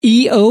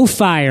EO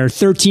Fire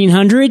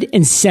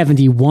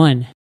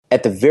 1371.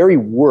 At the very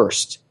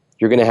worst,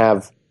 you're going to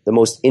have the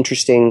most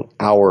interesting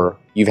hour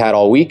you've had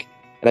all week.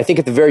 And I think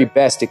at the very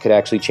best, it could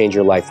actually change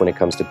your life when it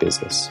comes to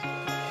business.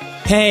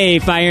 Hey,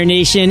 Fire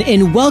Nation,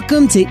 and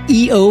welcome to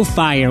EO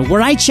Fire,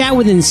 where I chat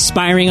with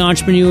inspiring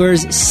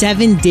entrepreneurs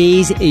 7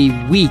 days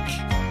a week.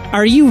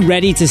 Are you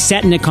ready to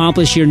set and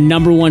accomplish your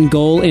number one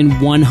goal in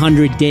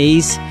 100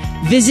 days?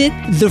 Visit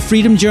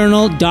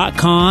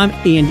thefreedomjournal.com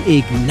and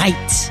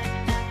ignite.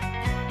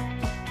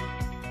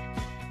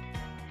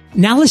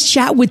 Now let's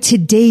chat with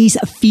today's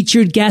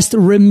featured guest,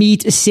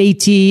 Ramit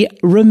Sethi.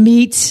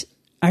 Ramit,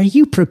 are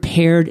you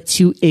prepared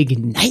to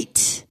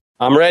ignite?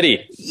 I'm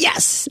ready.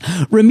 Yes.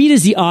 Ramit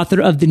is the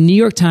author of the New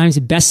York Times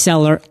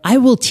bestseller, I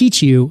Will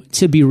Teach You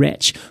to Be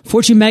Rich.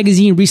 Fortune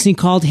magazine recently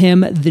called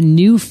him the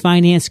new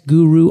finance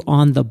guru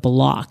on the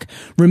block.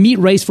 Ramit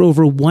writes for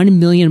over 1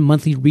 million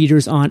monthly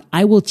readers on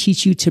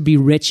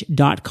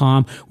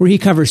IWillTeachYouToBeRich.com, where he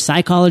covers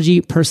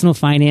psychology, personal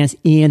finance,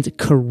 and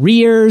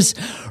careers.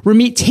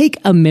 Ramit, take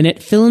a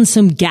minute, fill in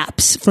some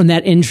gaps from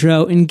that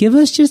intro, and give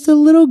us just a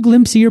little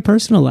glimpse of your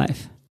personal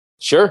life.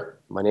 Sure.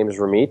 My name is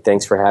Ramit.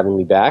 Thanks for having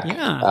me back.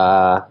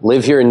 Yeah.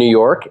 Live here in New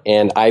York,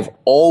 and I've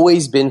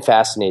always been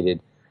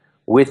fascinated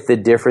with the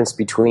difference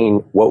between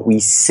what we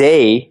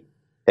say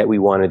that we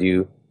want to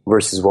do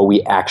versus what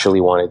we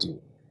actually want to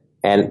do.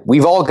 And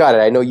we've all got it.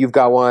 I know you've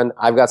got one.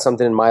 I've got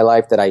something in my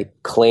life that I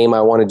claim I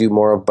want to do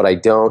more of, but I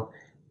don't.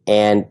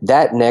 And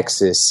that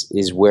nexus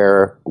is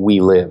where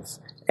we live.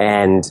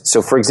 And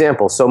so, for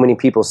example, so many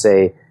people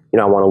say,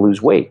 I want to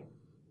lose weight.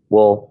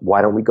 Well,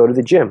 why don't we go to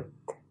the gym?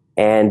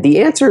 And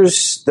the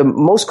answers, the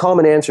most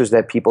common answers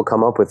that people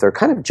come up with are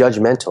kind of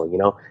judgmental.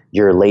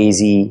 You're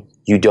lazy,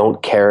 you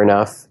don't care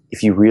enough.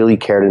 If you really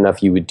cared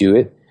enough, you would do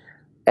it.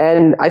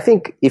 And I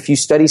think if you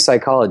study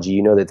psychology,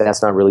 you know that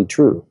that's not really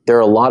true. There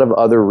are a lot of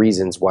other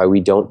reasons why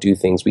we don't do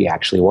things we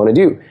actually want to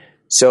do.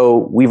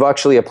 So we've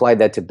actually applied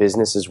that to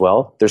business as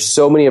well. There's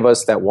so many of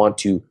us that want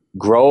to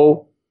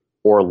grow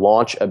or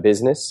launch a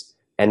business,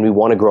 and we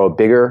want to grow it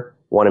bigger,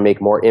 want to make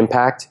more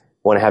impact,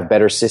 want to have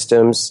better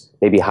systems,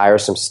 maybe hire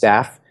some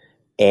staff.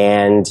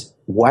 And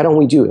why don't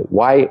we do it?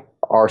 Why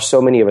are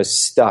so many of us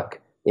stuck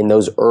in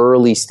those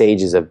early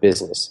stages of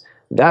business?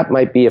 That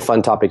might be a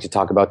fun topic to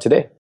talk about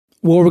today.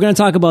 Well, we're going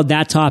to talk about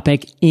that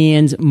topic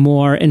and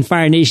more. And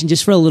Fire Nation,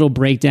 just for a little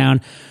breakdown,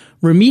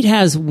 Ramit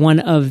has one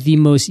of the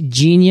most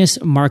genius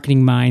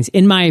marketing minds,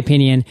 in my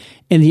opinion,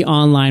 in the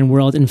online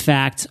world. In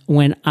fact,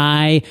 when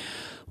I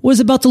was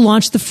about to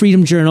launch the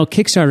Freedom Journal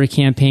Kickstarter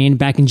campaign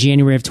back in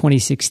January of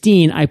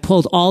 2016, I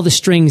pulled all the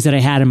strings that I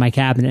had in my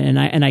cabinet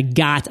and I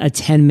got a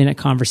 10-minute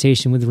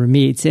conversation with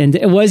Ramit. And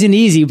it wasn't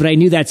easy, but I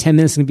knew that 10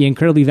 minutes was going to be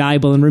incredibly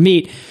valuable. And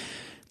Ramit,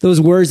 those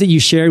words that you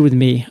shared with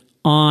me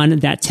on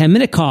that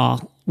 10-minute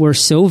call were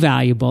so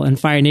valuable. And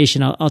Fire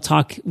Nation, I'll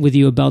talk with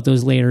you about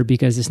those later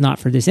because it's not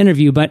for this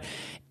interview, but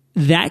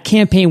that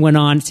campaign went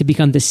on to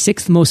become the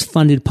 6th most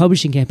funded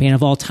publishing campaign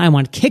of all time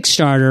on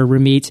Kickstarter,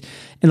 Ramit,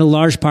 in a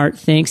large part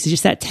thanks to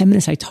just that 10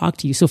 minutes I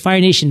talked to you. So Fire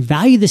Nation,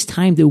 value this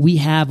time that we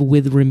have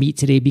with Ramit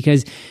today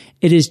because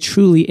it is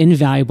truly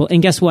invaluable.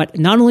 And guess what?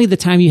 Not only the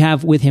time you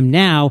have with him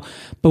now,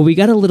 but we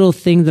got a little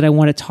thing that I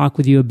want to talk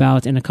with you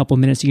about in a couple of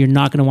minutes. So you're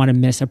not going to want to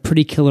miss a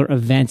pretty killer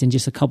event in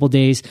just a couple of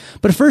days.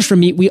 But first,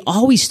 Ramit, we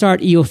always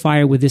start EO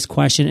Fire with this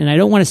question, and I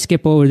don't want to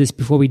skip over this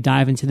before we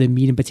dive into the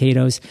meat and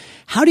potatoes.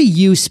 How do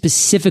you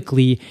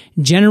specifically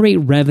generate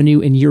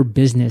revenue in your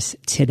business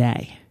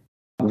today?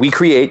 We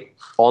create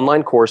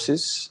online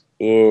courses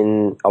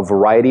in a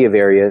variety of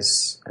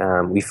areas.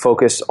 We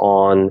focus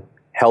on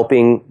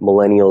helping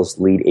millennials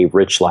lead a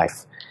rich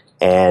life.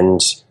 And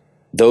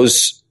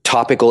those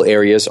topical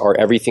areas are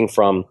everything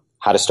from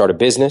how to start a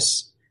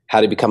business,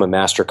 how to become a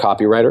master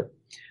copywriter,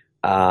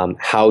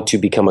 how to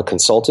become a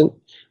consultant.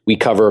 We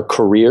cover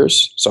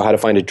careers, so how to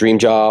find a dream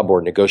job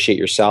or negotiate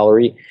your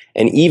salary,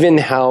 and even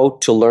how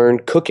to learn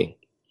cooking.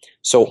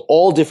 So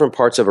all different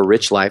parts of a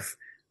rich life.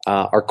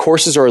 Our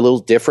courses are a little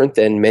different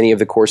than many of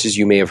the courses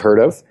you may have heard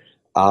of.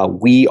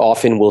 We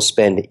often will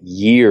spend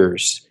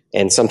years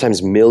and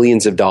sometimes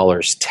millions of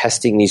dollars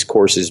testing these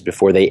courses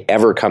before they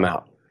ever come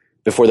out,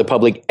 before the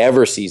public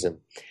ever sees them.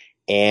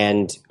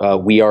 And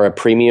we are a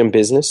premium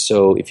business,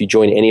 so if you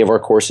join any of our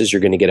courses, you're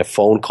going to get a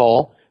phone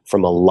call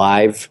from a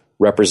live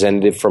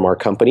representative from our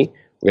company.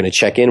 We're going to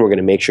check in, we're going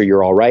to make sure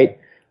you're all right,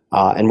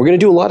 and we're going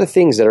to do a lot of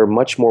things that are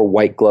much more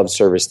white glove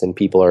service than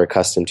people are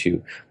accustomed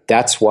to.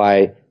 That's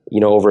why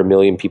over 1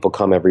 million people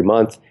come every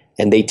month.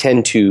 And they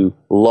tend to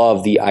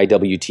love the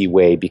IWT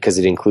way because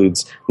it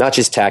includes not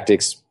just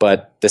tactics,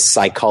 but the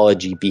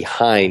psychology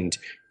behind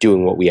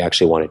doing what we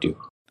actually want to do.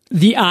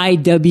 The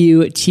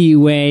IWT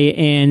way.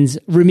 And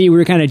Ramit, we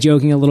were kind of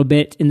joking a little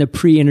bit in the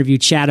pre-interview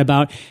chat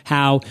about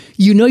how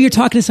you're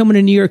talking to someone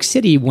in New York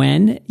City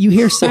when you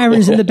hear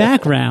sirens in the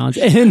background.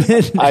 And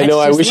I know.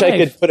 I wish I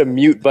could put a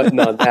mute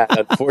button on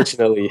that.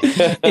 Unfortunately,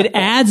 it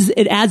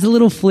adds a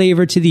little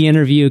flavor to the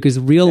interview because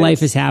real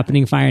life is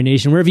happening, Fire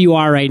Nation, wherever you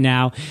are right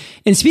now.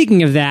 And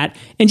speaking of that,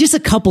 in just a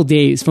couple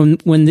days from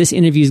when this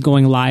interview is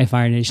going live,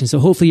 Fire Nation. So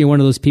hopefully you're one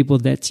of those people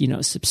that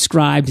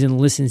subscribes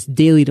and listens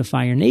daily to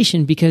Fire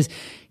Nation, because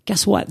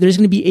guess what? There's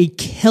going to be a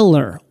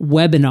killer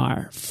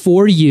webinar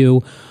for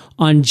you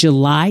on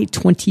July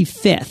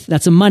 25th.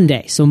 That's a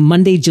Monday. So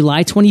Monday,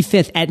 July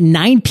 25th at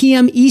 9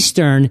 p.m.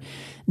 Eastern.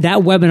 That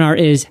webinar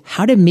is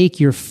how to make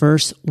your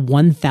first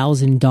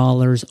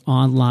 $1,000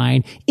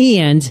 online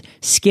and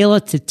scale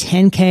it to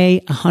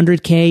 10K,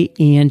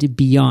 100K, and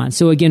beyond.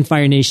 So again,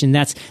 Fire Nation,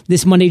 that's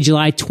this Monday,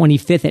 July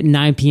 25th at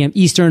 9 p.m.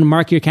 Eastern.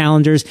 Mark your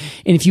calendars.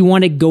 And if you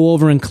want to go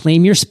over and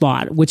claim your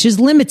spot, which is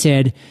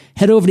limited,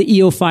 head over to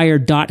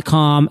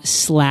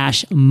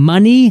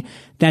eofire.com/money.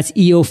 That's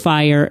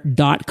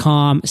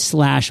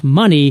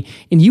eofire.com/money,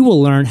 and you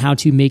will learn how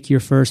to make your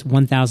first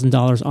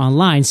 $1,000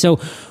 online. So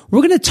we're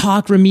going to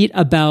talk, Ramit,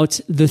 about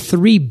the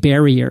 3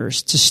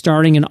 barriers to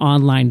starting an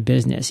online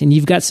business. And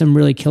you've got some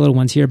really killer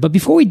ones here. But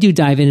before we do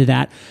dive into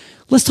that,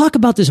 let's talk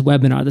about this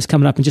webinar that's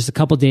coming up in just a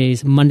couple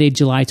days, Monday,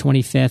 July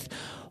 25th.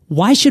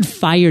 Why should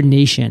Fire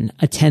Nation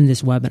attend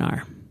this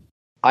webinar?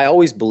 I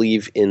always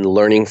believe in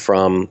learning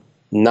from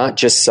not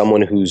just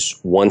someone who's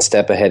one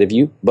step ahead of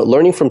you, but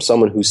learning from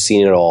someone who's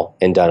seen it all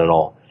and done it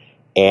all.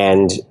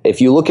 And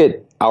if you look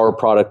at our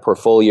product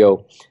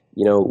portfolio,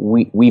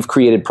 we've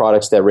created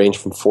products that range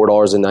from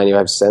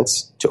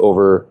 $4.95 to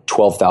over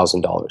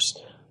 $12,000.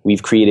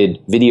 We've created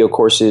video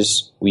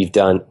courses. We've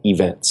done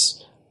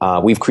events.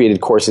 We've created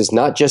courses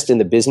not just in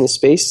the business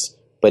space,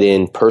 but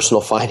in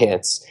personal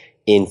finance,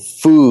 in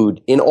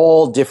food, in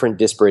all different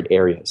disparate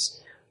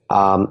areas.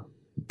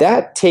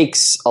 That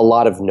takes a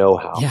lot of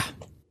know-how. Yeah.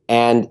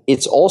 And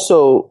it's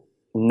also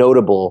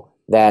notable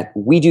that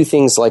we do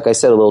things, like I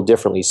said, a little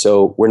differently.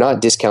 So we're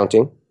not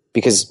discounting,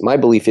 because my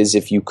belief is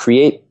if you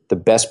create the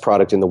best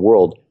product in the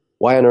world,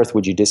 why on earth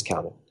would you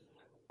discount it?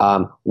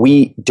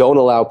 We don't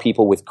allow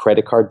people with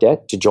credit card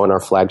debt to join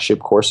our flagship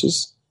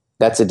courses.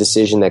 That's a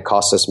decision that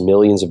costs us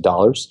millions of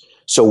dollars.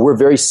 So we're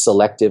very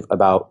selective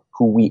about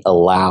who we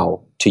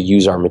allow to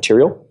use our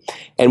material.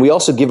 And we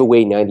also give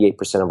away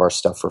 98% of our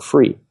stuff for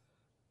free.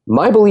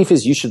 My belief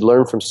is you should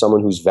learn from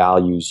someone whose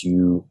values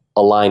you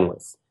align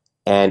with.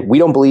 And we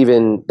don't believe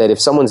in that if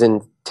someone's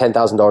in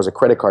 $10,000 of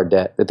credit card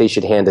debt, that they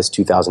should hand us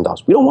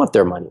 $2,000. We don't want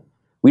their money.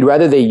 We'd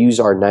rather they use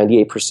our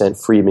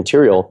 98% free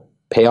material,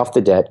 pay off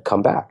the debt,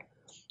 come back.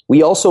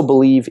 We also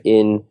believe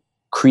in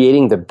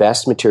creating the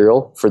best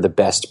material for the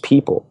best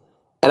people.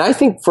 And I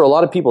think for a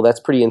lot of people, that's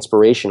pretty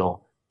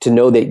inspirational to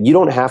know that you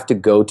don't have to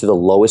go to the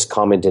lowest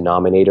common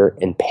denominator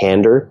and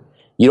pander.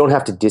 You don't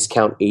have to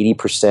discount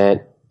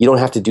 80%. You don't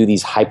have to do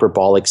these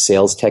hyperbolic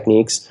sales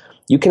techniques.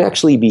 You can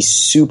actually be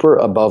super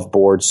above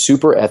board,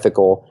 super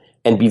ethical,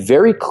 and be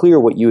very clear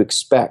what you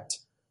expect.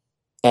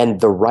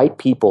 And the right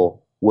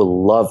people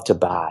will love to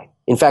buy.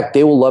 In fact,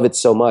 they will love it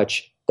so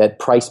much that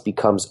price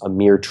becomes a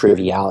mere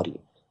triviality.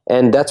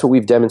 And that's what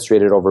we've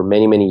demonstrated over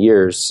many, many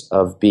years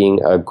of being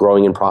a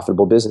growing and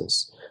profitable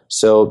business.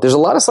 So there's a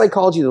lot of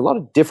psychology, there's a lot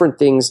of different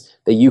things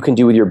that you can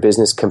do with your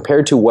business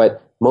compared to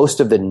what most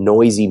of the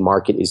noisy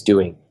market is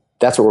doing.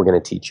 That's what we're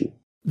going to teach you.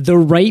 The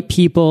right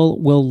people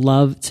will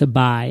love to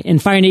buy.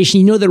 And Fire Nation,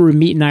 you know that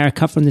Ramit and I are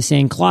cut from the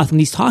same cloth when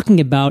he's talking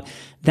about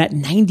that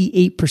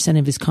 98%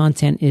 of his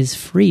content is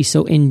free.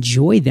 So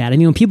enjoy that. I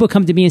mean, when people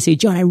come to me and say,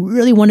 John, I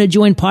really want to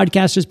join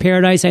Podcasters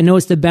Paradise. I know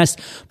it's the best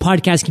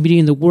podcast community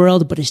in the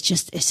world, but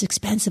it's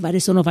expensive. I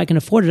just don't know if I can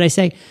afford it. I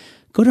say,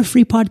 go to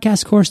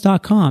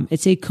freepodcastcourse.com.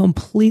 It's a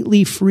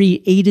completely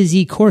free A to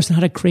Z course on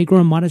how to create, grow,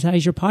 and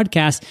monetize your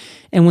podcast.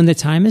 And when the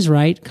time is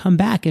right, come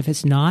back. If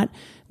it's not,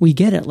 we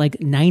get it. Like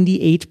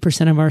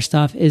 98% of our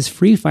stuff is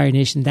free, Fire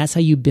Nation. That's how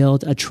you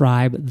build a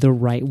tribe the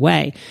right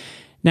way.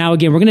 Now,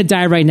 again, we're going to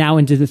dive right now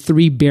into the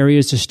 3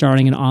 barriers to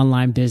starting an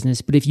online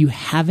business. But if you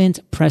haven't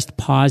pressed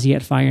pause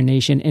yet, Fire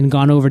Nation, and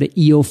gone over to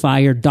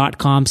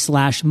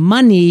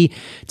eofire.com/money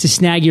to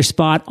snag your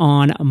spot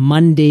on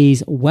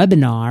Monday's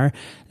webinar,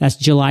 that's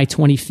July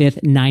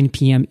 25th, 9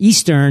 p.m.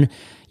 Eastern,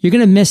 you're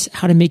going to miss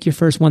how to make your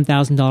first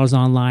 $1,000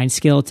 online,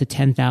 scale it to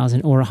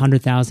 $10,000 or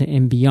 $100,000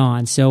 and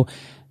beyond. So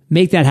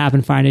make that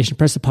happen, Fire Nation.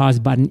 Press the pause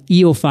button,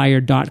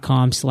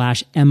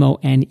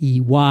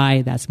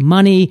 eofire.com/money. That's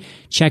money.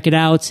 Check it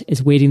out.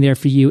 It's waiting there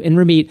for you. And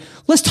Ramit,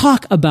 let's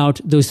talk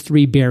about those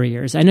 3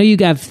 barriers. I know you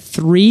have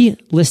 3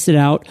 listed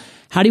out.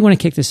 How do you want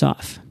to kick this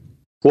off?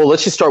 Well,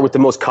 let's just start with the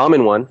most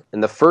common one.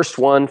 And the first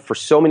one for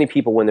so many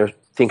people when they're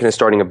thinking of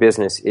starting a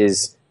business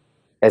is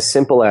as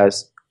simple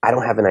as, I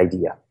don't have an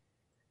idea.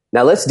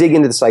 Now let's dig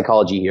into the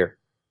psychology here.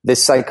 The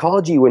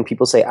psychology when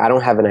people say, I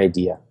don't have an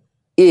idea,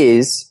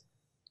 is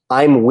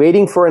I'm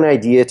waiting for an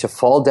idea to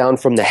fall down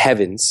from the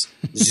heavens.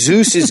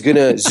 Zeus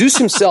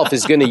himself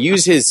is going to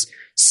use his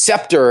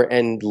scepter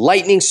and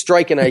lightning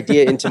strike an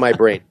idea into my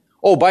brain.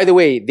 Oh, by the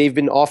way, they've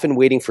been often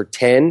waiting for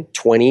 10,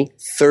 20,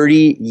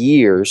 30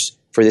 years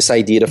for this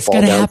idea to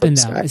fall down from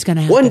the sky. It's going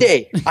to happen. One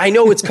day, I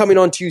know it's coming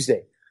on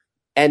Tuesday.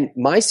 And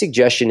my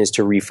suggestion is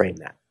to reframe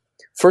that.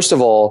 First of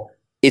all,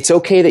 it's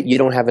okay that you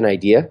don't have an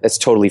idea. That's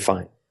totally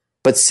fine.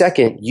 But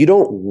second, you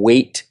don't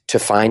wait to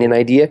find an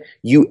idea.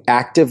 You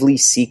actively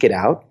seek it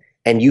out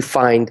and you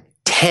find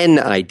 10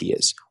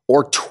 ideas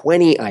or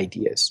 20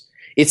 ideas.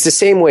 It's the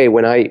same way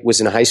when I was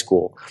in high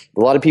school.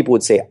 A lot of people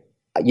would say,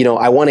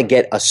 I want to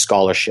get a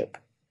scholarship.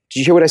 Did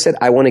you hear what I said?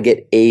 I want to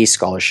get a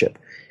scholarship.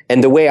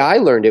 And the way I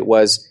learned it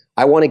was,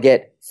 I want to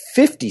get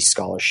 50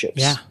 scholarships.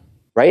 Yeah.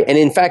 Right? And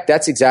in fact,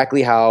 that's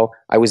exactly how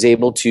I was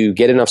able to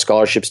get enough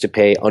scholarships to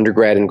pay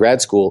undergrad and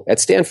grad school at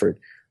Stanford.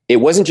 It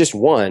wasn't just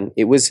one,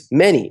 it was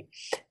many.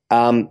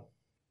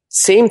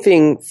 Same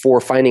thing for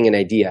finding an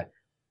idea.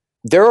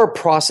 There are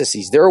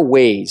processes, there are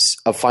ways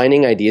of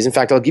finding ideas. In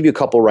fact, I'll give you a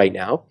couple right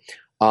now.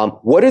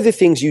 What are the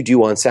things you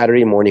do on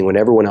Saturday morning when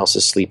everyone else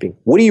is sleeping?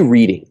 What are you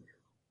reading?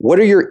 What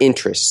are your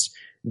interests?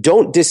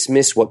 Don't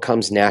dismiss what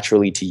comes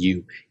naturally to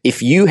you.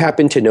 If you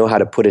happen to know how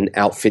to put an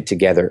outfit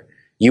together,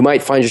 you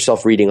might find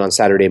yourself reading on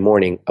Saturday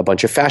morning a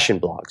bunch of fashion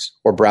blogs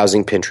or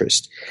browsing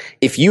Pinterest.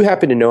 If you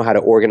happen to know how to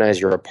organize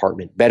your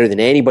apartment better than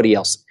anybody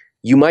else,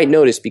 you might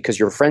notice because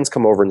your friends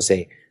come over and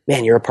say,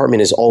 man, your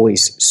apartment is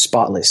always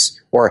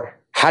spotless. Or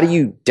how do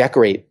you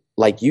decorate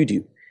like you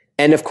do?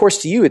 And of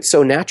course, to you, it's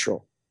so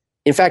natural.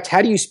 In fact,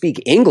 how do you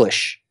speak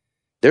English?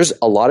 There's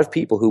a lot of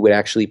people who would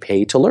actually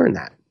pay to learn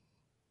that.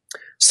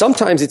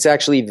 Sometimes it's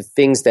actually the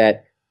things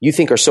that you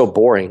think are so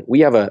boring. We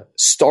have a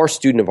star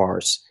student of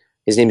ours.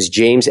 His name is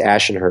James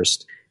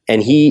Ashenhurst,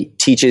 and he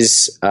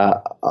teaches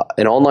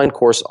an online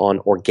course on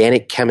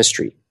organic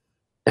chemistry.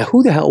 Now,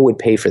 who the hell would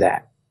pay for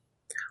that?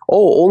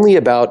 Oh, only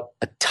about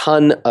a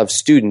ton of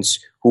students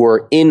who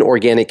are in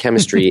organic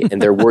chemistry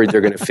and they're worried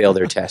they're going to fail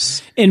their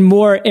tests. And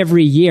more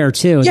every year,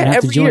 too. Yeah,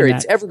 every year.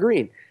 It's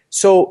evergreen.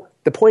 So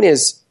the point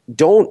is,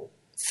 don't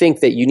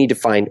think that you need to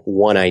find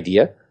one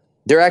idea.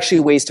 There are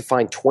actually ways to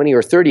find 20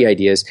 or 30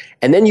 ideas,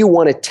 and then you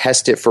want to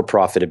test it for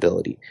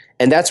profitability.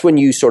 And that's when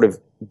you sort of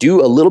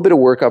do a little bit of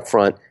work up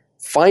front,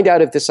 find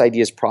out if this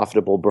idea is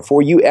profitable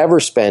before you ever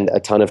spend a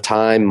ton of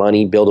time,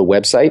 money, build a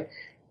website.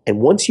 And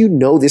once you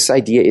know this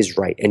idea is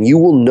right, and you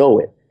will know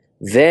it,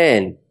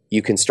 then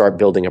you can start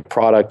building a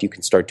product, you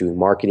can start doing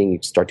marketing, you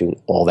can start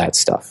doing all that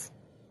stuff.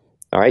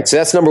 All right, so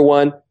that's number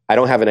one. I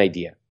don't have an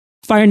idea.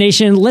 Fire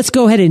Nation, let's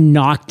go ahead and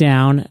knock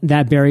down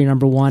that barrier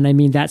number one. I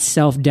mean, that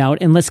self-doubt,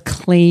 and let's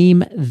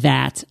claim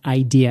that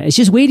idea. It's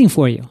just waiting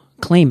for you.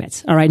 Claim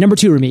it. All right, number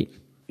two, Ramit.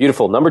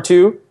 Beautiful. Number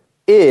two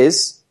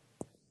is,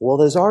 well,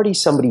 there's already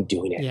somebody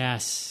doing it.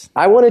 Yes.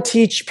 I want to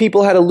teach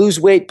people how to lose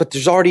weight, but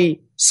there's already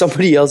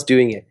somebody else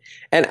doing it.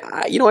 And,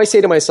 I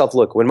say to myself,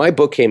 look, when my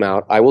book came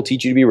out, I Will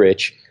Teach You to Be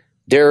Rich,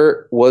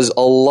 there was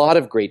a lot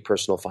of great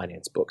personal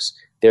finance books.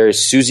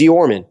 There's Susie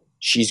Orman.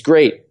 She's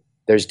great.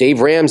 There's Dave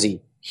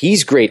Ramsey.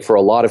 He's great for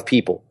a lot of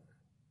people.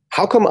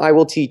 How come I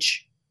Will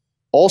Teach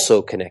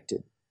also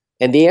connected?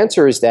 And the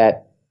answer is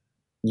that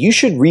you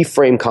should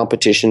reframe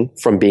competition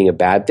from being a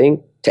bad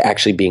thing to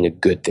actually being a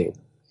good thing.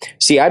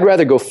 See, I'd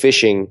rather go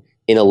fishing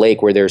in a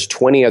lake where there's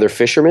 20 other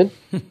fishermen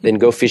than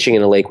go fishing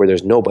in a lake where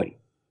there's nobody.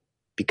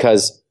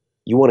 Because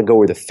you want to go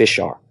where the fish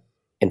are,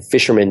 and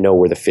fishermen know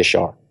where the fish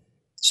are.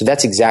 So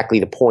that's exactly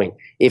the point.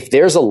 If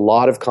there's a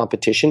lot of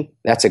competition,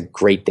 that's a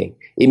great thing.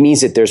 It means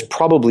that there's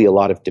probably a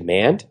lot of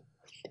demand.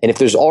 And if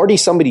there's already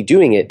somebody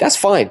doing it, that's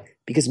fine,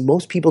 because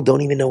most people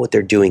don't even know what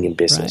they're doing in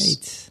business.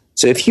 Right.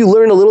 So if you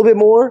learn a little bit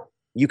more,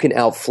 you can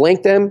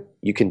outflank them,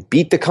 you can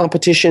beat the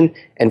competition,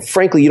 and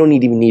frankly, you don't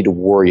even need to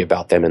worry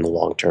about them in the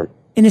long term.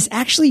 And it's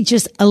actually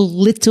just a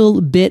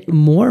little bit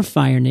more,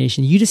 Fire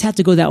Nation. You just have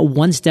to go that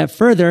one step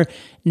further.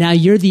 Now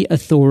you're the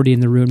authority in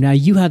the room. Now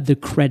you have the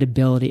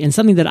credibility, and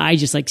something that I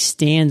just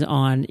stand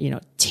on,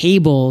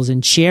 tables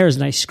and chairs,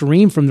 and I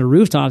scream from the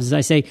rooftops is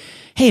I say,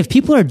 hey, if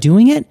people are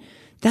doing it,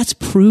 that's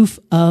proof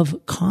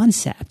of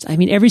concept. I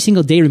mean, every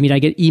single day, Ramit, I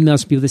get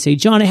emails from people that say,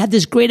 John, I had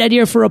this great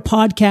idea for a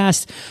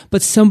podcast,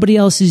 but somebody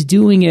else is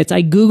doing it.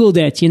 I Googled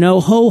it,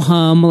 ho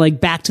hum,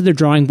 back to the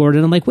drawing board.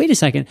 And I'm like, wait a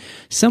second.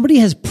 Somebody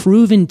has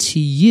proven to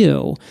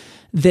you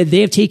that they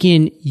have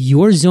taken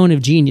your zone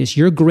of genius,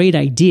 your great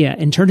idea,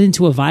 and turned it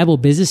into a viable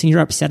business, and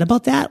you're upset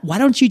about that? Why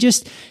don't you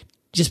just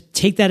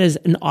take that as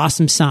an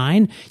awesome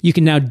sign? You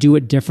can now do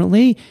it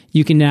differently.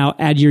 You can now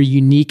add your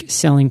unique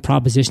selling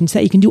proposition to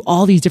that. You can do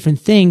all these different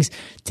things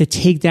to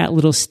take that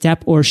little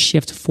step or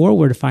shift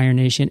forward, Fire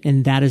Nation.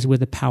 And that is where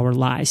the power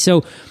lies.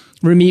 So,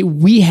 Ramit,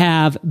 we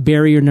have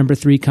barrier number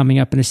 3 coming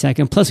up in a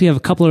second. Plus, we have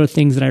a couple other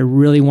things that I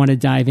really want to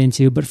dive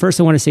into. But first,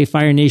 I want to say,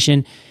 Fire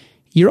Nation,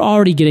 you're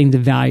already getting the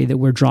value that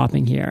we're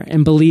dropping here.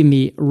 And believe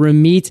me,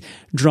 Ramit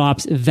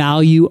drops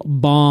value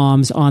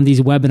bombs on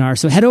these webinars.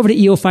 So head over to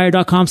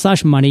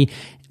eofire.com/money.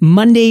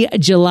 Monday,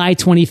 July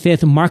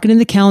 25th, mark it in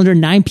the calendar,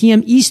 9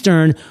 p.m.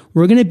 Eastern.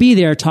 We're going to be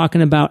there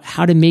talking about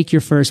how to make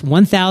your first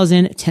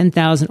 $1,000,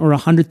 $10,000, or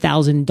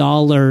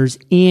 $100,000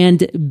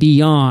 and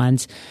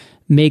beyond.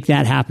 Make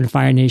that happen,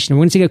 Fire Nation. We're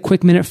going to take a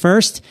quick minute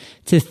first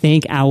to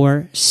thank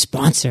our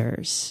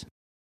sponsors.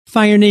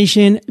 Fire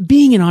Nation,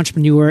 being an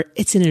entrepreneur,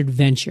 it's an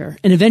adventure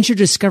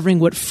discovering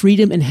what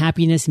freedom and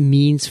happiness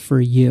means for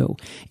you.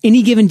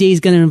 Any given day is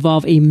going to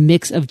involve a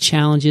mix of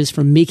challenges,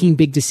 from making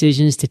big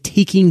decisions to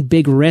taking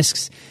big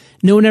risks.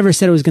 No one ever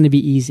said it was going to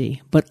be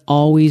easy, but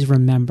always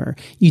remember,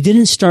 you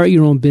didn't start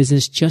your own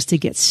business just to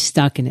get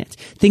stuck in it.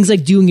 Things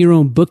like doing your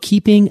own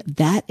bookkeeping,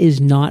 that is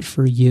not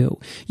for you.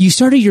 You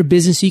started your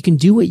business so you can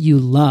do what you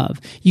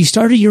love. You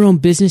started your own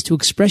business to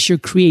express your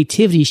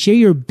creativity, share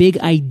your big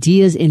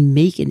ideas, and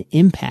make an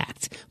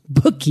impact.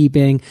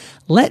 Bookkeeping,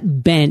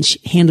 let Bench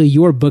handle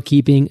your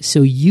bookkeeping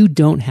so you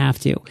don't have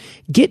to.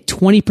 Get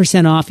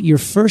 20% off your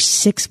first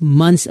 6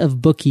 months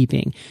of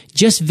bookkeeping.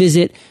 Just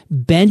visit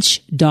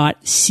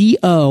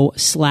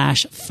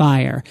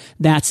bench.co/fire.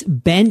 That's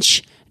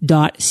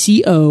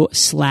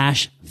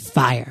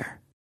bench.co/fire.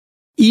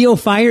 EO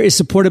Fire is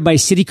supported by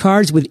Citi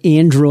Cards with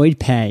Android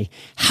Pay.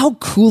 How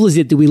cool is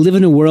it that we live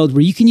in a world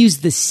where you can use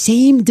the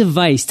same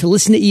device to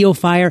listen to EO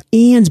Fire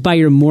and buy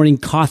your morning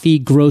coffee,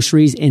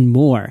 groceries, and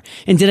more?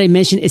 And did I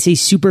mention it's a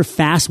super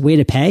fast way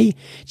to pay?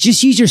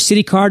 Just use your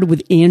Citi Card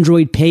with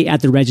Android Pay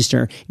at the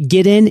register.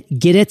 Get in,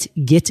 get it,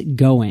 get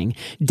going.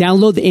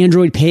 Download the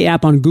Android Pay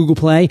app on Google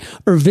Play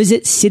or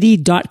visit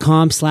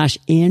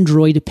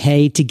citi.com/Android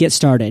Pay to get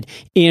started.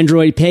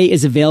 Android Pay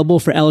is available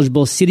for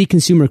eligible Citi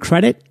consumer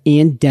credit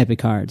and debit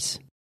cards.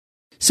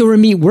 So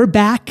Ramit, we're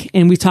back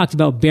and we talked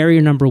about barrier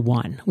number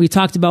 1. We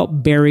talked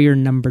about barrier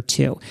number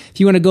 2. If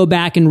you want to go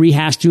back and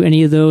rehash through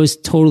any of those,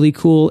 totally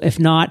cool. If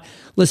not,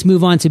 let's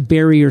move on to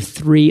barrier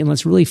 3 and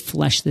let's really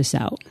flesh this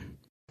out.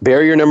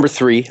 Barrier number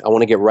 3, I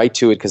want to get right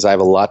to it because I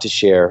have a lot to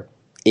share,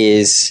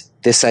 is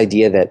this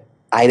idea that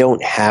I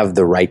don't have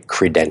the right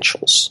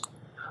credentials.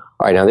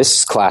 All right, now this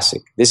is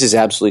classic. This is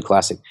absolutely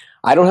classic.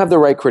 I don't have the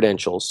right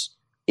credentials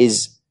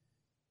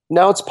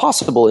Now, it's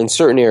possible in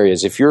certain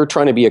areas. If you're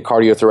trying to be a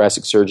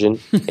cardiothoracic surgeon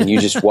and you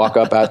just walk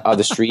up out of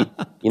the street,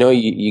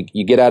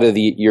 you get out of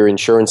your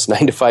insurance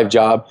 9-to-5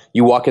 job,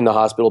 you walk in the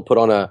hospital, put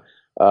on a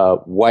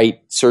white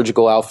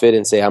surgical outfit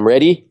and say, I'm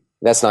ready,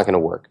 that's not going to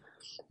work.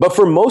 But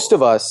for most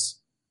of us,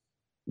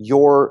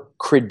 your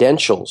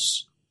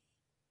credentials,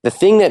 the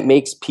thing that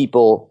makes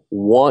people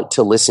want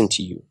to listen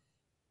to you,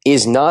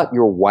 is not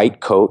your white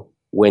coat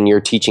when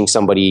you're teaching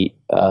somebody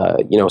a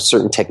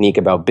certain technique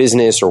about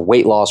business or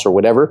weight loss or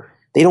whatever.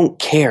 They don't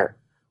care.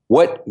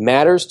 What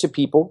matters to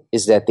people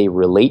is that they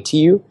relate to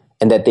you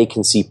and that they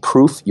can see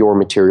proof your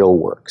material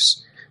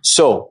works.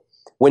 So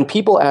when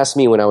people asked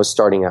me when I was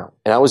starting out,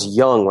 and I was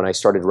young when I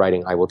started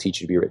writing I Will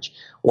Teach You to Be Rich,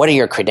 what are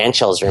your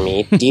credentials,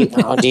 Ramit? Do you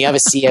have a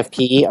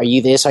CFP? Are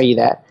you this? Are you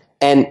that?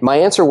 And my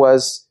answer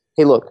was,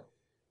 hey, look,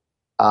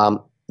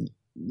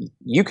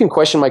 you can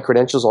question my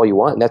credentials all you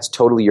want, and that's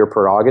totally your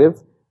prerogative.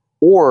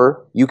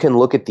 Or you can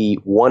look at the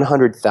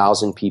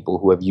 100,000 people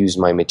who have used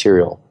my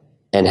material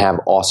and have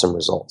awesome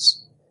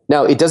results.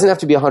 Now, it doesn't have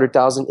to be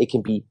 100,000. It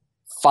can be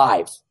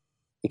 5.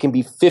 It can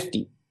be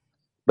 50.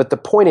 But the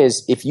point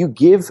is, if you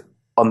give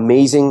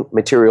amazing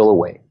material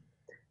away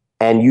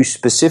and you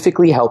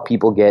specifically help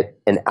people get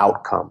an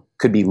outcome,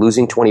 could be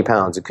losing 20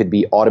 pounds, it could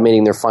be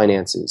automating their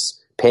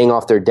finances, paying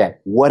off their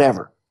debt,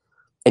 whatever,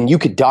 and you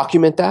could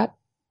document that,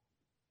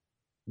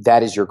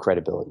 that is your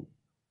credibility.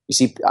 You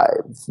see,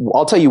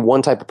 I'll tell you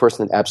one type of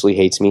person that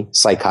absolutely hates me,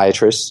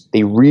 psychiatrists.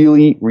 They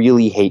really,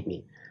 really hate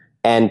me.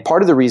 And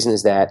part of the reason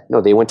is that,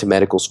 they went to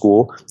medical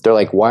school. They're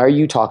like, why are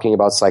you talking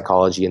about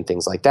psychology and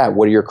things like that?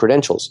 What are your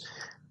credentials?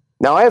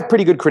 Now, I have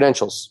pretty good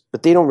credentials,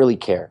 but they don't really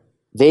care.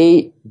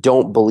 They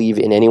don't believe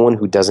in anyone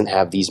who doesn't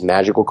have these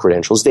magical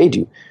credentials. They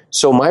do.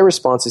 So my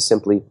response is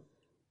simply,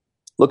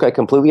 look, I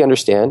completely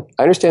understand.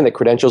 I understand that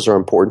credentials are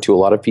important to a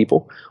lot of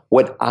people.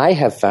 What I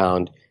have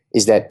found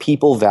is that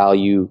people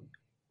value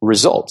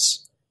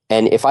results.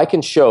 And if I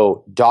can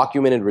show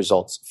documented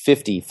results,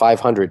 50,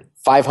 500,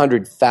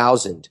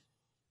 500,000,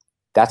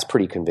 that's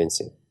pretty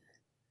convincing.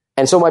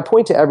 And so my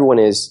point to everyone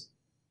is,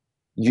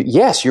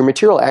 yes, your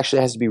material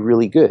actually has to be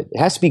really good. It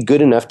has to be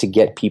good enough to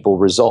get people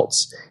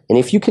results. And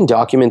if you can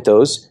document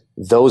those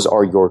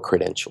are your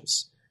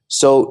credentials.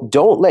 So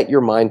don't let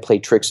your mind play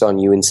tricks on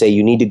you and say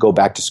you need to go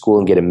back to school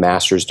and get a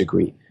master's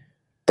degree.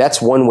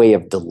 That's one way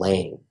of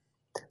delaying.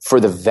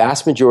 For the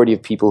vast majority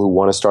of people who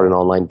want to start an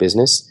online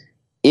business,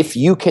 if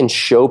you can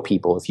show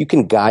people, if you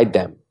can guide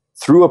them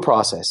through a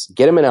process,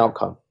 get them an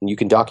outcome, and you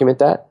can document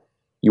that,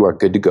 you are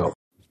good to go.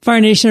 Fire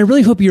Nation, I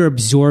really hope you're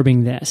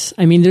absorbing this.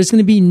 I mean, there's going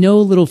to be no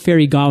little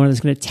fairy godmother that's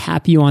going to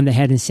tap you on the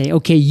head and say,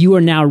 okay, you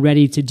are now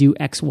ready to do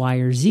X, Y,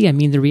 or Z. I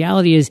mean, the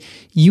reality is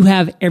you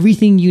have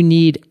everything you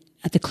need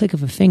at the click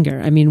of a finger.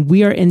 I mean,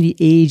 we are in the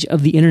age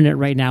of the internet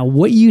right now.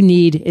 What you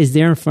need is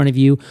there in front of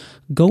you.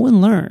 Go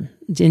and learn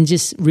and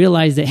just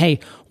realize that, hey,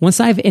 once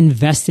I've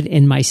invested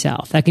in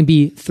myself, that can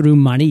be through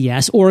money,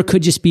 yes, or it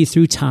could just be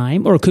through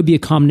time, or it could be a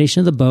combination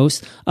of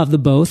the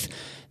both.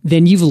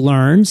 Then you've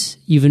learned,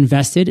 you've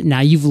invested,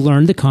 now you've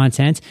learned the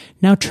content.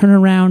 Now turn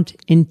around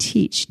and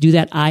teach. Do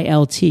that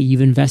ILT.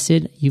 You've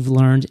invested, you've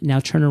learned, now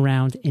turn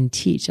around and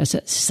teach. That's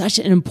such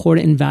an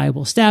important and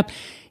valuable step.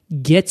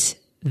 Get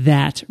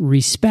that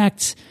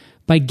respect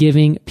by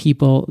giving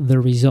people the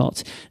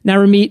results. Now,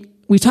 Ramit,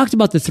 we talked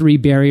about the 3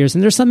 barriers,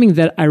 and there's something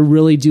that I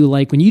really do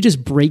like when you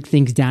just break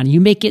things down.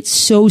 You make it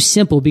so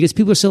simple because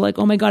people are so like,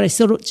 oh my God, I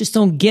still just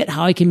don't get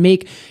how I can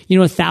make,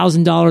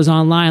 $1,000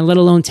 online, let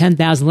alone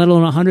 10,000, let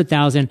alone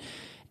 100,000.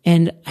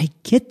 And I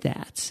get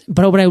that.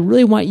 But what I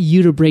really want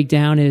you to break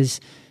down is,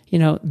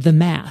 the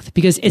math,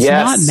 because it's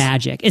not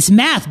magic. It's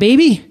math,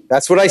 baby.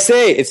 That's what I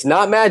say. It's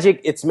not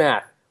magic. It's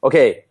math.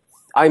 Okay.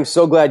 I'm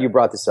so glad you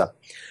brought this up.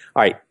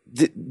 All right.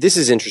 This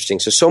is interesting.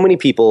 So many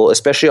people,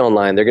 especially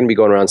online, they're going to be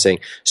going around saying,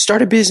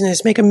 start a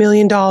business, make $1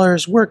 million,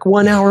 work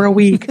 1 hour a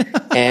week.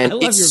 And I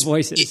love your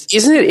voices.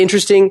 Isn't it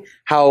interesting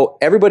how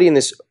everybody in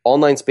this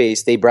online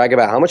space, they brag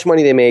about how much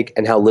money they make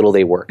and how little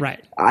they work.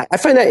 Right. I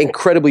find that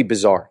incredibly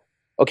bizarre.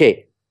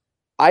 Okay.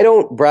 I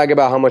don't brag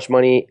about how much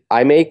money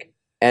I make,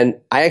 and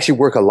I actually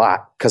work a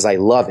lot because I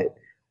love it.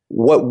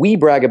 What we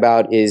brag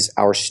about is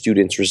our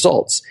students'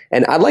 results.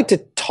 And I'd like to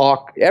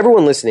talk,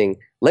 everyone listening,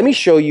 let me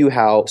show you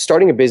how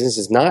starting a business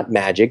is not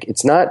magic.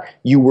 It's not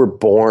you were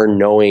born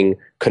knowing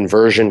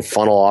conversion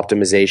funnel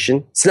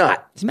optimization. It's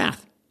not. It's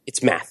math.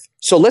 It's math.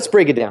 So let's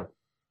break it down.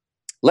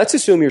 Let's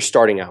assume you're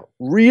starting out.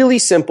 Really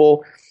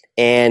simple,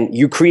 and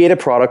you create a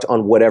product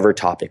on whatever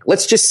topic.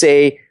 Let's just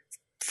say,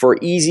 for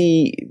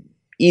easy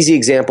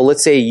example,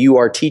 let's say you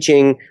are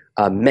teaching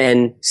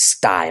men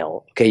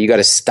style. Okay, you got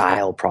a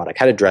style product,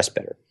 how to dress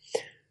better.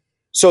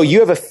 So you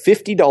have a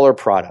 $50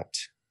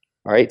 product.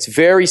 All right, it's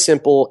very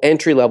simple,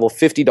 entry level,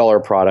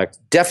 $50 product.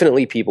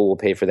 Definitely people will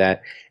pay for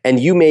that. And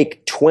you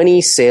make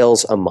 20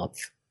 sales a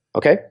month.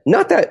 Okay,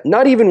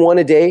 not even one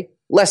a day,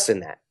 less than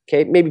that.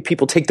 Okay, maybe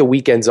people take the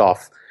weekends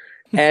off.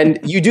 And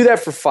you do that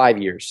for 5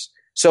 years.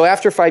 So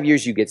after 5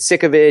 years, you get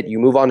sick of it, you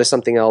move on to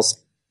something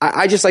else.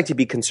 I just like to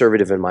be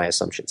conservative in my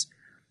assumptions.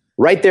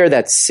 Right there,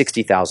 that's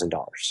 $60,000.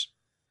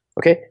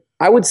 Okay,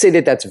 I would say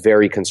that that's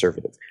very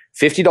conservative.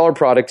 $50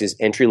 product is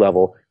entry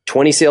level,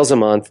 20 sales a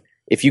month.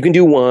 If you can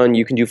do 1,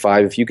 you can do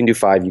 5. If you can do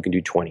 5, you can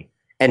do 20.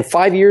 And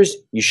 5 years,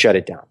 you shut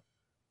it down.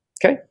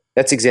 Okay?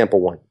 That's example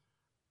 1.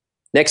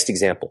 Next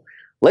example.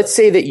 Let's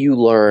say that you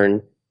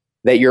learn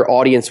that your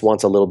audience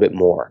wants a little bit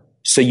more.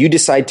 So you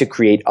decide to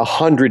create a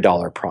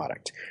 $100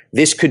 product.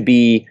 This could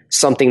be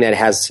something that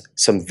has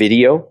some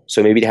video.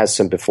 So maybe it has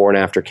some before and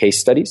after case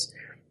studies.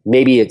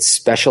 Maybe it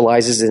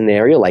specializes in an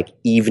area like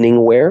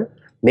evening wear.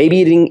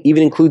 Maybe it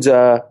even includes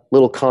a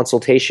little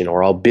consultation,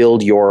 or I'll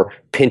build your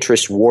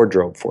Pinterest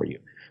wardrobe for you.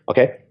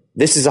 Okay,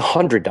 this is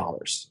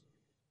 $100.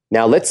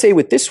 Now, let's say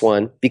with this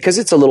one, because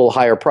it's a little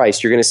higher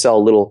price, you're going to sell a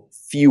little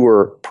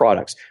fewer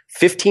products.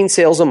 15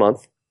 sales a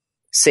month,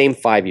 same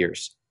 5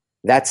 years.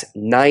 That's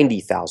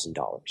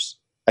 $90,000.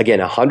 Again,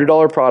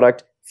 $100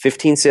 product,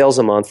 15 sales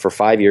a month for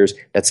 5 years,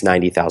 that's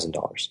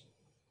 $90,000.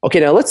 Okay,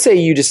 now let's say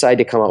you decide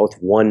to come out with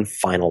one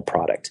final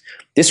product.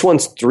 This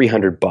one's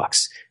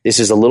 $300. This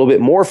is a little bit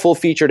more full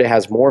featured. It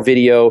has more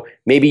video.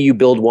 Maybe you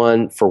build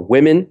one for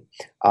women.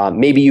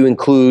 Maybe you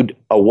include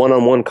a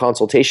one-on-one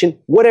consultation.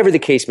 Whatever the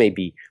case may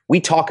be, we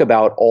talk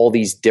about all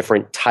these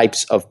different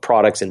types of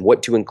products and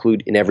what to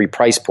include in every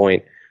price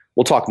point.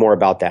 We'll talk more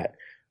about that.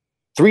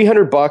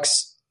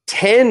 $300,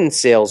 10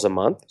 sales a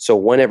month, so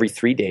one every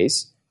 3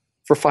 days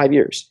for 5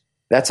 years.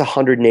 That's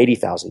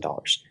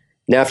 $180,000.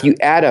 Now, if you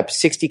add up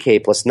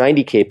 60K plus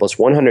 90K plus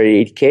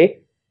 180K,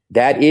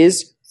 that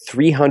is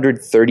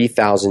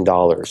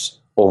 $330,000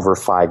 over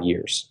 5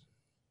 years.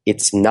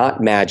 It's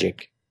not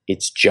magic.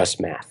 It's just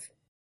math.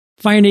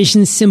 Fire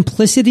Nation,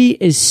 simplicity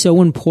is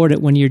so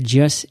important when you're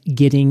just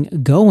getting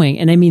going.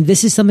 And I mean,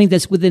 this is something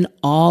that's within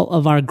all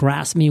of our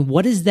grasp. I mean,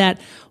 what is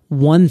that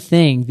one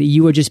thing that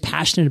you are just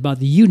passionate about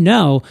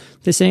that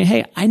that's saying,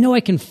 hey, I know I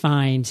can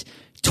find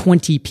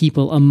 20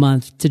 people a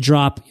month to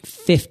drop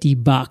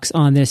 $50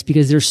 on this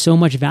because there's so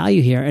much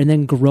value here, and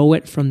then grow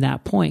it from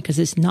that point, because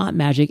it's not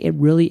magic. It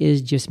really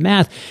is just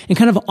math. And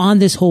kind of on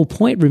this whole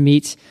point,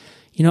 Ramit,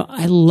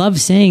 I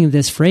love saying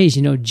this phrase,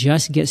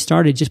 just get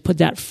started. Just put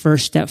that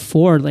first step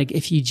forward. Like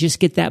if you just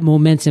get that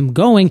momentum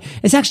going,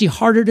 it's actually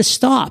harder to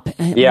stop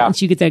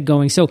once you get that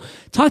going. So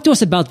talk to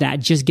us about that,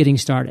 just getting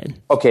started.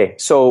 Okay.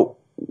 So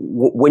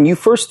when you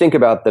first think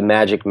about the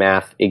magic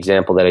math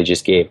example that I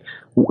just gave,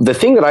 the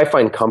thing that I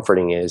find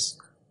comforting is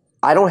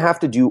I don't have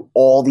to do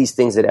all these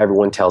things that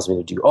everyone tells me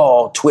to do.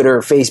 Oh, Twitter,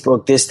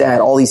 Facebook, this,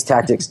 that, all these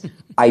tactics.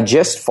 I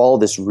just follow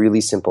this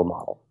really simple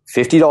model.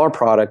 $50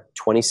 product,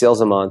 20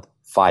 sales a month,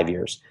 5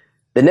 years.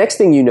 The next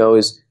thing you know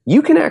is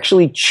you can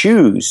actually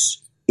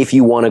choose if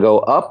you want to go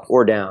up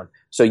or down.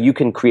 So you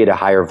can create a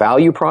higher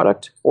value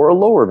product or a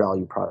lower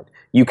value product.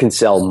 You can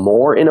sell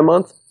more in a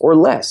month or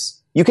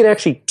less. You can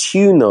actually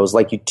tune those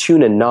like you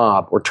tune a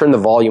knob or turn the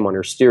volume on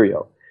your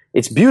stereo.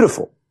 It's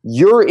beautiful.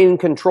 You're in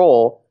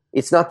control.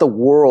 It's not the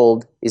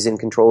world is in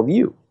control of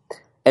you.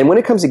 And when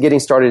it comes to getting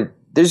started,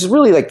 there's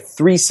really like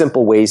 3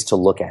 simple ways to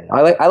look at it.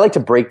 I like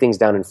to break things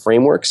down in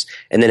frameworks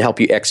and then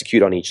help you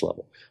execute on each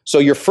level. So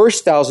your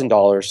first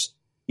 $1,000,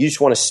 you just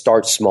want to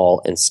start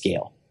small and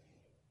scale.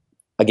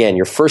 Again,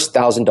 your first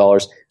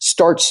 $1,000,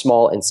 start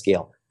small and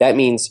scale. That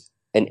means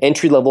an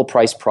entry-level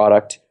price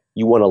product.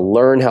 You want to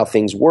learn how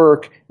things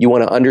work. You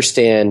want to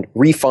understand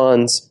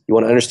refunds. You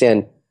want to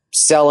understand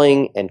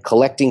selling and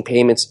collecting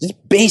payments,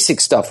 just basic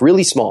stuff,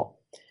 really small.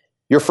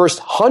 Your first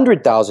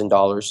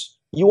 $100,000,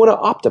 you want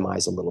to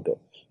optimize a little bit.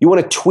 You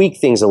want to tweak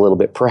things a little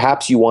bit.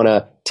 Perhaps you want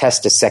to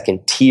test a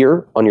second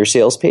tier on your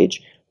sales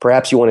page.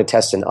 Perhaps you want to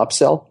test an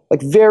upsell,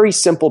 like very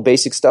simple,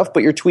 basic stuff,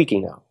 but you're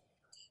tweaking now.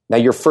 Now,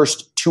 your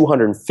first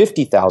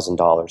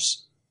 $250,000,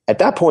 at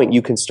that point,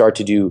 you can start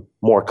to do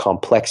more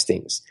complex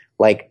things,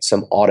 like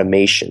some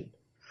automation.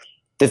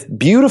 The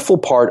beautiful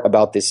part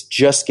about this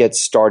just get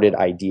started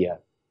idea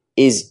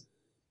is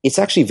it's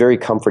actually very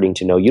comforting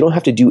to know you don't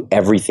have to do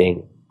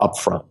everything up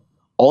front.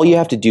 All you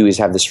have to do is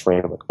have this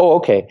framework. Oh,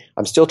 okay,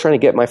 I'm still trying to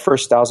get my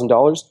first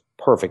 $1,000.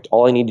 Perfect.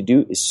 All I need to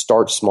do is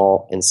start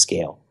small and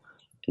scale.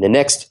 And the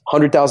next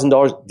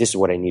 $100,000, this is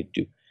what I need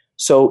to do.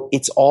 So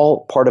it's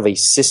all part of a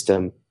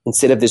system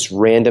instead of this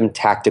random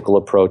tactical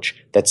approach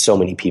that so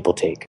many people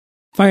take.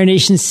 Fire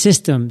Nation,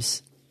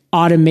 systems,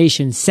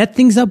 automation, set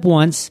things up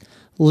once,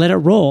 let it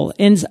roll.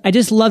 And I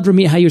just loved,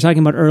 Ramit, how you were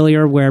talking about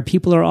earlier, where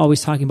people are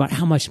always talking about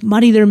how much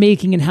money they're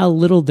making and how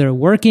little they're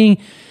working.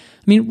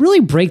 I mean, really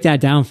break that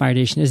down, Fire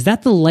Nation. Is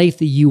that the life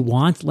that you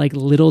want, like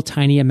little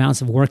tiny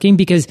amounts of working?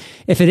 Because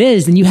if it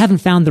is, then you haven't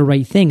found the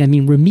right thing. I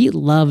mean, Ramit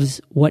loves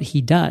what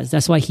he does.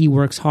 That's why he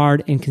works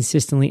hard and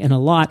consistently and a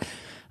lot.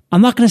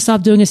 I'm not going to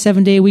stop doing a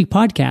 7-day-a-week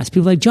podcast.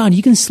 People are like, John,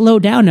 you can slow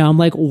down now. I'm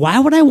like, why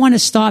would I want to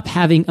stop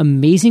having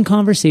amazing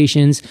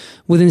conversations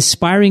with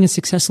inspiring and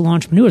successful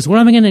entrepreneurs? What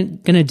am I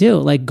going to do?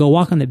 Like go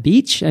walk on the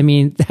beach? I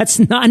mean, that's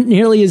not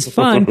nearly as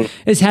fun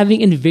as having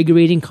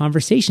invigorating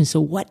conversations.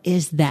 So what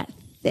is that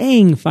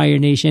thing, Fire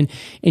Nation?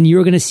 And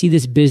you're going to see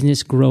this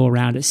business grow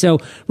around it. So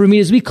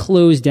Ramit, as we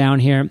close down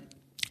here,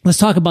 let's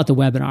talk about the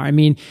webinar. I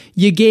mean,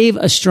 you gave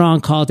a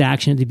strong call to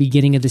action at the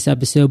beginning of this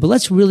episode, but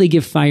let's really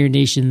give Fire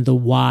Nation the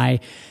why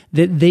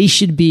that they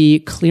should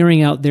be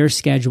clearing out their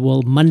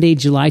schedule Monday,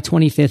 July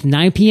 25th,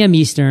 9 p.m.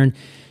 Eastern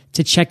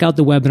to check out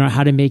the webinar,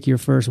 How to Make Your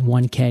First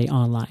 1K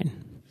Online.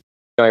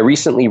 I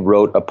recently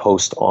wrote a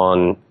post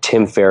on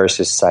Tim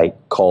Ferriss's site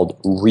called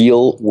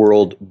Real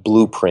World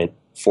Blueprint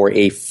for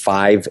a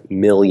 $5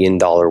 million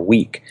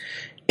week.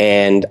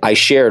 And I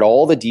shared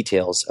all the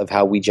details of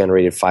how we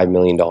generated $5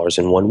 million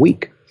in 1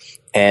 week.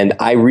 And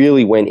I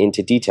really went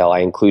into detail. I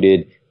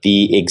included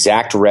the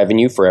exact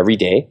revenue for every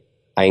day.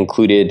 I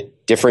included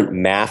different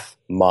math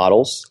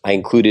models. I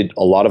included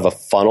a lot of a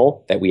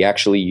funnel that we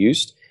actually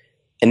used.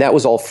 And that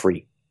was all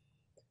free.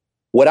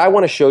 What I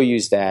want to show you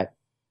is that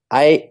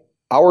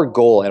our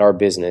goal at our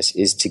business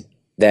is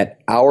that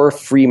our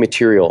free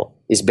material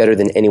is better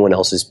than anyone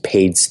else's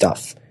paid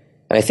stuff.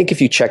 And I think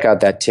if you check out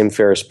that Tim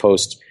Ferriss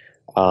post,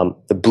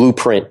 the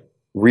blueprint,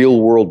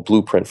 real world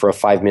blueprint for a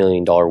 $5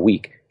 million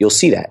week, you'll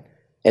see that.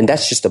 And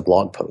that's just a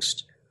blog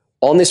post.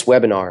 On this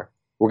webinar,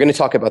 we're going to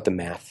talk about the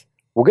math.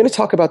 We're going to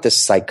talk about the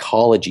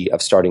psychology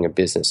of starting a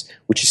business,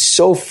 which is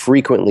so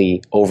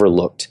frequently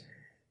overlooked.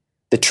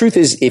 The truth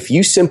is, if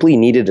you simply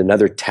needed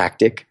another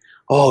tactic,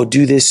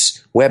 do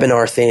this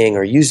webinar thing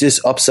or use this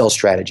upsell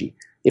strategy,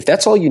 if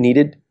that's all you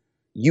needed,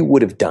 you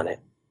would have done it.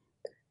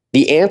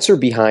 The answer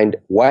behind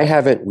why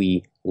haven't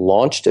we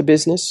launched a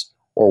business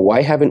or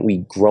why haven't we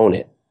grown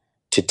it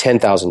to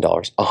 $10,000,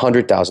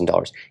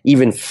 $100,000,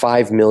 even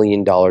 $5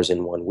 million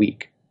in 1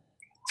 week?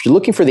 If you're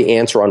looking for the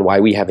answer on why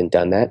we haven't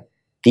done that,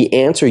 the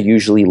answer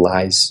usually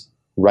lies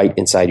right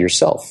inside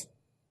yourself.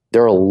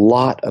 There are a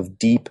lot of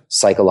deep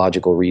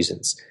psychological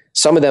reasons.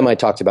 Some of them I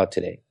talked about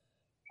today.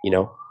 You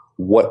know,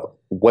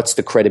 what's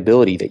the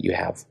credibility that you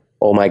have?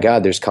 Oh my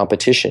God, there's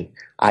competition.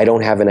 I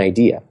don't have an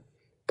idea.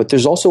 But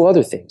there's also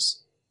other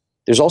things.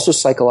 There's also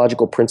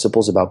psychological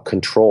principles about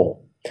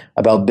control,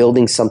 about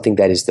building something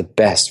that is the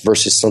best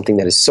versus something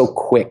that is so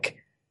quick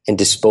and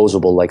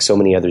disposable like so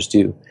many others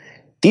do.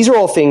 These are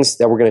all things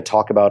that we're going to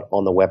talk about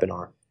on the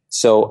webinar.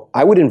 So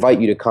I would invite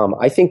you to come.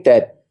 I think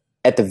that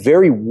at the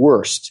very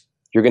worst,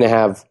 you're going to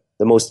have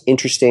the most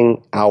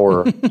interesting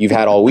hour you've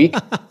had all week.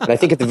 And I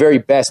think at the very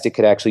best, it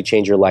could actually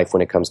change your life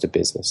when it comes to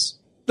business.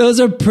 Those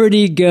are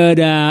pretty good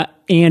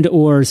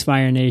and/ors,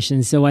 Fire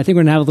Nation. So I think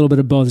we're going to have a little bit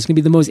of both. It's going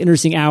to be the most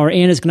interesting hour,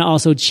 and it's going to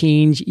also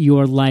change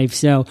your life.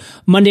 So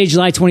Monday,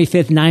 July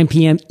 25th, 9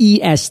 p.m.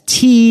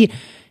 EST.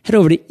 Head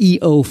over to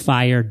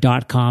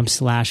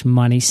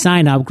eofire.com/money.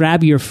 Sign up,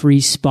 grab your free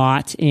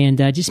spot, and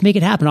just make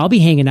it happen. I'll be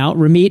hanging out.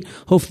 Ramit,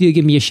 hopefully you'll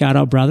give me a shout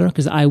out, brother,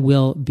 because I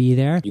will be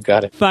there. You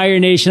got it.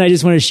 Fire Nation, I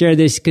just want to share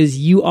this because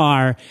you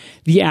are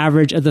the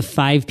average of the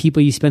 5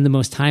 people you spend the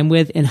most time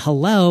with. And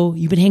hello,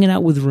 you've been hanging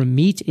out with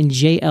Ramit and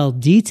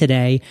JLD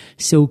today.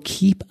 So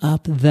keep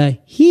up the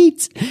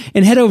heat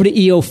and head over to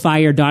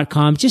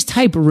eofire.com. Just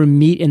type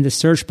Ramit in the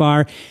search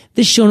bar.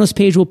 This show notes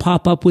page will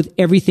pop up with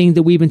everything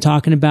that we've been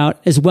talking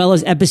about, as well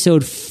as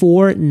episode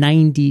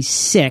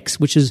 496,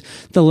 which is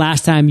the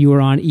last time you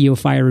were on EO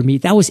Fire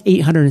Ramit. That was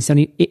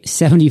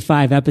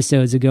 875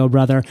 episodes ago,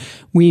 brother.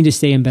 We need to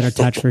stay in better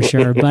touch for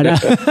sure. But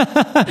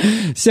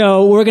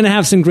so we're going to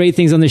have some great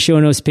things on the show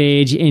notes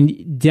page,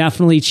 and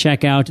definitely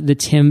check out the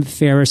Tim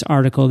Ferriss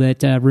article that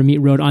Ramit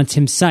wrote on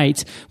Tim's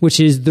site,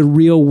 which is the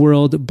real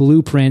world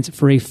blueprint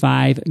for a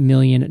 $5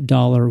 million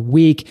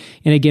week.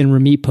 And again,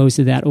 Ramit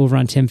posted that over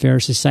on Tim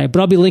Ferriss's site. website, but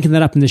I'll be linking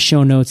that up in the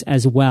show notes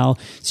as well.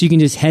 So you can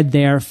just head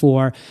there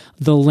for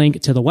the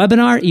link to the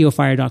webinar,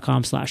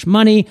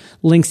 eofire.com/money,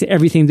 links to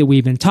everything that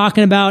we've been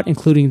talking about,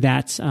 including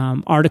that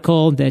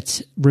article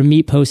that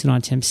Ramit posted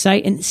on Tim's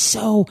site, and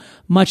so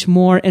much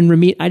more. And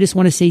Ramit, I just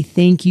want to say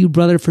thank you,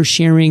 brother, for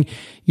sharing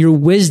your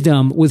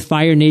wisdom with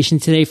Fire Nation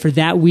today. For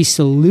that, we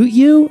salute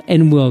you,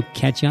 and we'll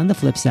catch you on the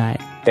flip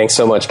side. Thanks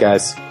so much,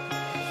 guys.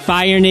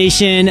 Fire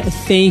Nation,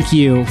 thank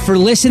you for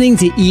listening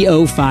to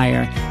EO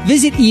Fire.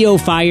 Visit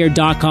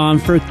eofire.com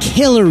for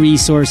killer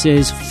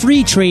resources,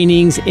 free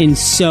trainings, and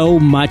so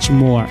much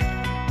more.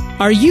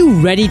 Are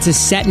you ready to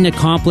set and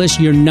accomplish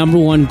your number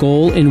one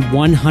goal in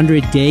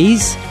 100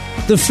 days?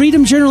 The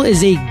Freedom Journal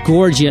is a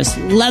gorgeous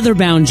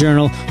leather-bound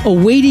journal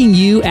awaiting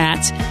you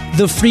at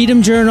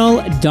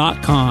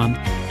thefreedomjournal.com.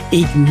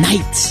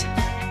 Ignite.